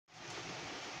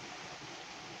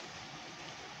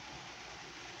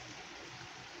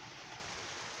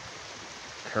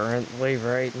currently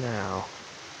right now.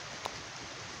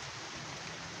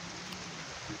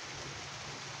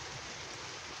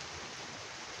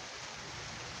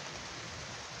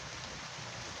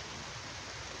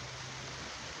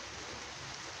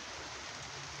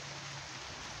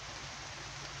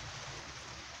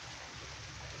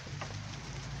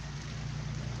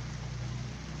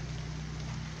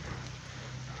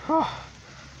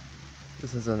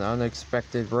 This is an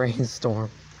unexpected rainstorm.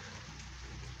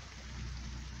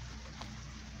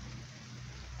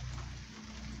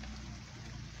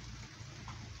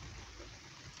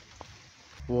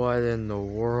 What in the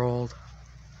world?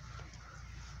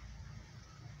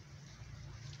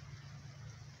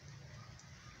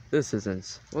 This is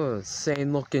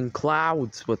insane looking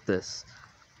clouds with this.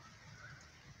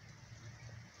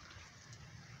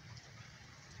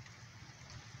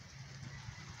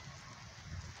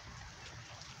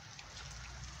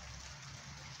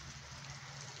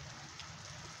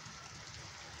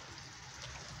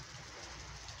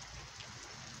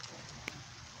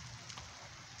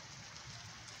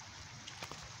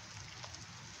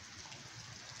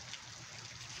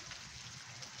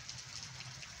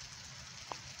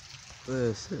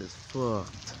 This is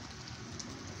fucked.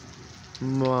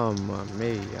 Mamma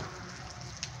mia.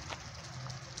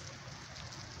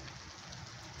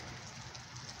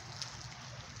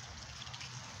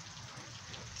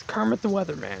 It's Kermit the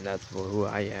Weatherman, that's who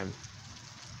I am.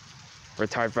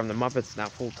 Retired from the Muppets, now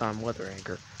full-time weather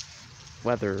anchor.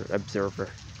 Weather observer.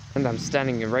 And I'm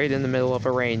standing right in the middle of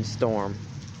a rainstorm.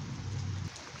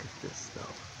 Look at this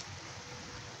stuff.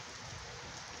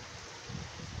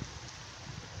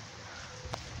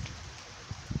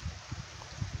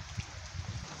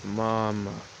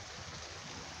 Mamma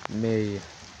mia.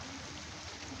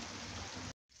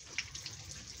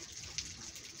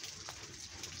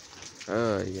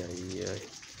 Yeah.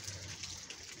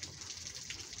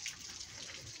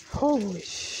 Holy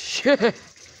shit!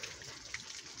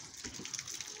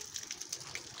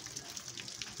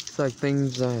 It's like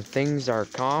things are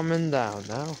calming down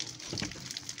now.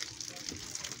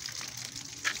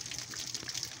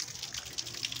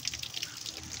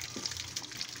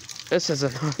 This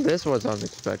was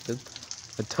unexpected.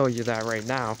 I tell you that right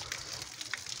now.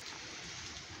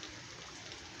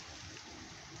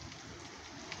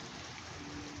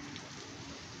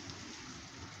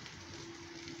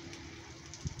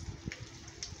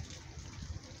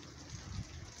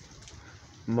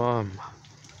 Mom.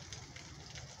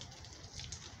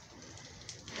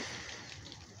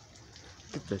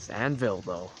 Look at this anvil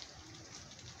though.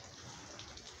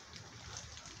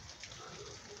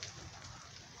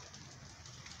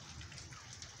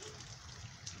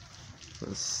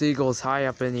 The seagulls high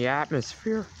up in the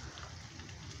atmosphere.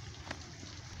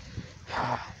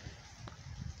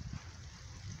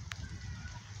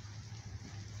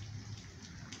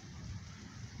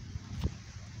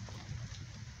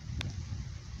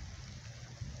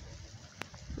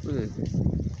 What is this?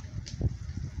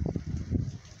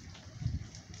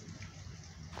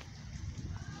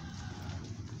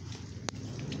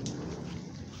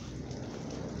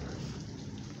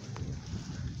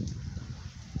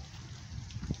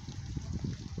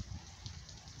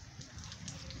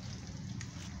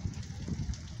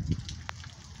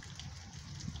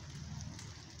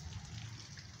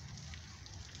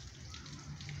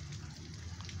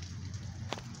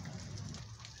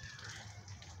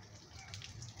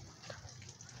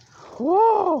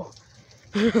 Whoa!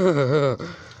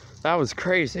 That was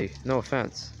crazy. No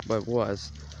offense, but it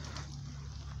was.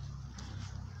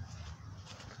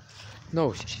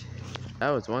 No, that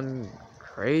was one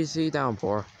crazy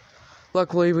downpour.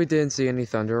 Luckily, we didn't see any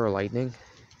thunder or lightning.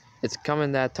 It's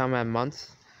coming that time of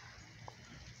month.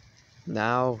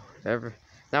 Now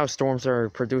storms are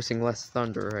producing less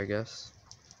thunder, I guess.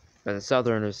 But the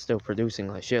southern is still producing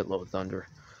like shitload of thunder.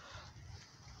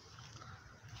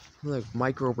 Like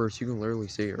microbursts, you can literally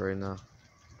see it right now.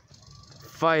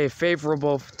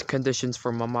 Favorable conditions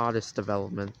for my modest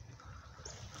development.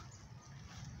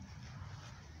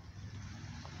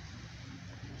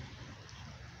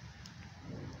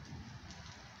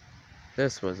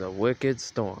 This was a wicked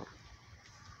storm.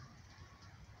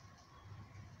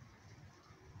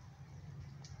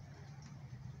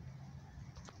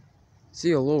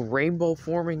 See a little rainbow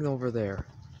forming over there.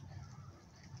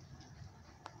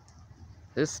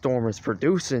 This storm is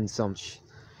producing some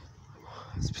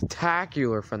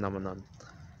spectacular phenomenon.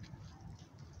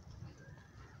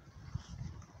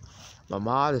 My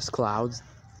modest clouds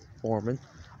forming.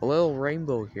 A little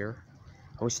rainbow here.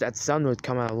 I wish that sun would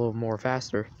come out a little more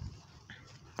faster.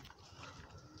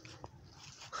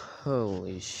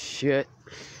 Holy shit.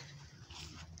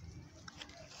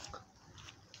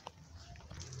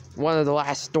 one of the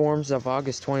last storms of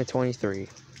August 2023.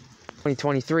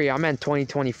 2023, I meant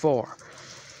 2024.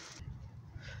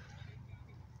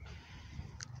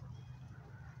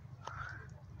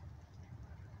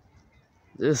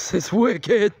 This is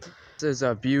wicked. This is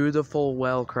a beautiful,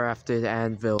 well-crafted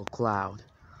anvil cloud.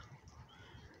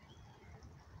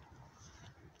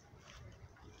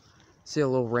 See a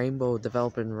little rainbow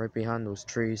developing right behind those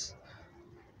trees.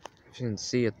 You can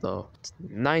see it though. It's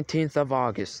 19th of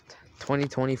August,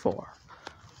 2024.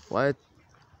 What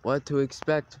to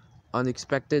expect?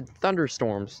 Unexpected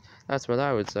thunderstorms. That's what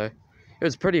I would say. It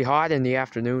was pretty hot in the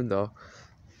afternoon though.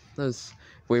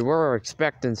 We were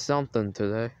expecting something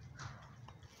today.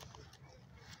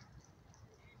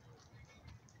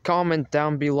 Comment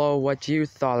down below what you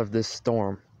thought of this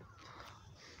storm.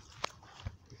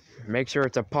 Make sure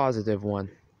it's a positive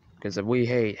one, because we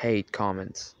hate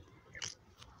comments.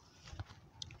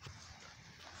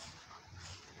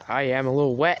 I am a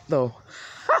little wet though.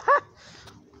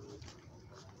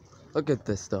 Look at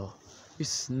this though.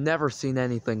 You've never seen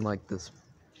anything like this.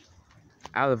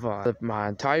 Out of my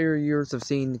entire years of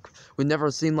seeing, we've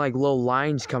never seen like little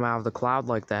lines come out of the cloud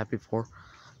like that before.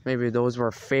 Maybe those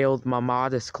were failed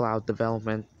modest cloud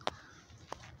development.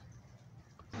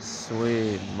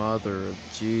 Sweet mother of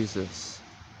Jesus.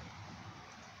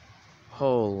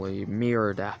 Holy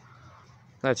mierda.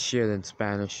 That's shit in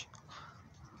Spanish.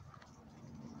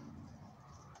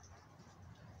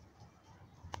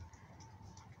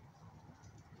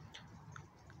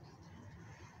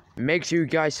 Make sure you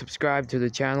guys subscribe to the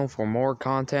channel for more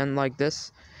content like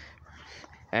this.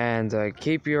 And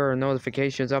keep your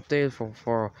notifications updated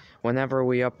for whenever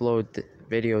we upload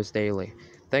videos daily.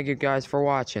 Thank you guys for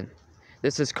watching.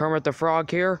 This is Kermit the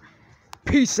Frog here.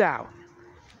 Peace out.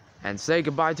 And say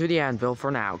goodbye to the anvil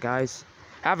for now, guys.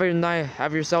 Have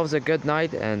yourselves a good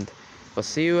night, and we'll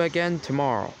see you again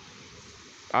tomorrow.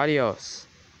 Adios.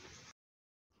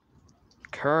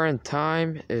 Current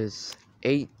time is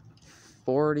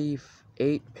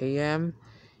 8:48 p.m.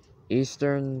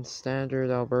 Eastern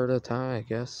Standard Alberta time, I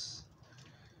guess.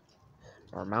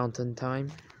 Or Mountain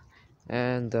time.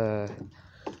 And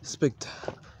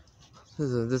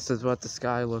this is what the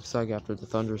sky looks like after the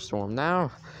thunderstorm.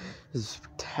 Now, is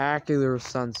spectacular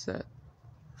sunset.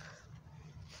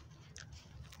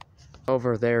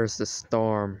 Over there's the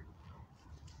storm.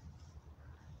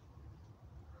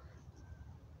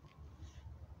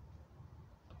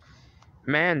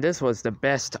 Man, this was the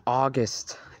best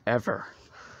August ever.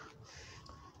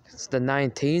 It's the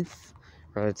 19th,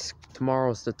 or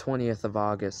tomorrow's the 20th of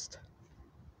August.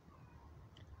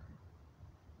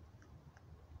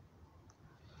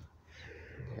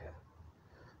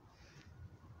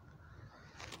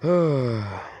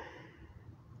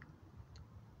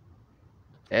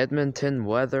 Edmonton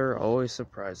weather always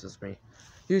surprises me.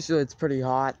 Usually it's pretty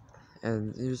hot,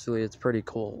 and usually it's pretty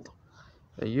cold.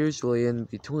 But usually in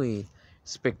between,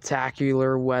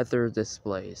 spectacular weather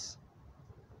displays.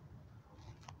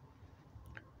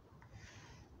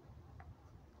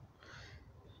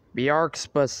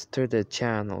 Bjarksbus to the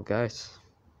channel, guys.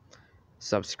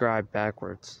 Subscribe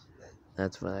backwards.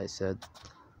 That's what I said.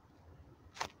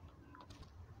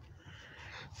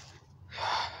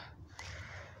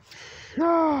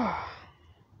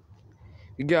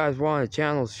 You guys want a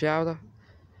channel shout out?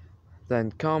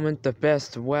 Then comment the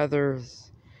best weather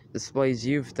displays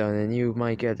you've done and you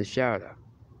might get a shout out.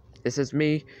 This is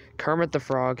me, Kermit the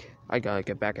Frog. I gotta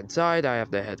get back inside. I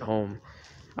have to head home.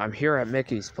 I'm here at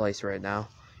Mickey's place right now.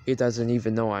 He doesn't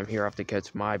even know I'm here. I have to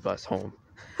catch my bus home.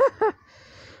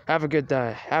 Have a good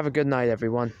night,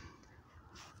 everyone.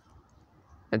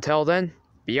 Until then,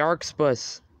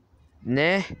 Bjarksbus.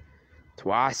 Ne.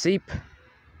 Twasip.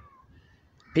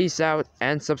 Peace out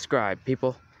and subscribe,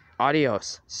 people.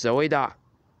 Adios. Zoida.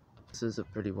 This is a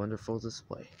pretty wonderful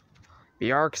display.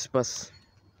 Bjarksbus.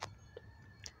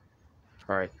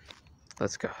 Alright,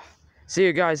 let's go. See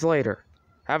you guys later.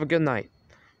 Have a good night.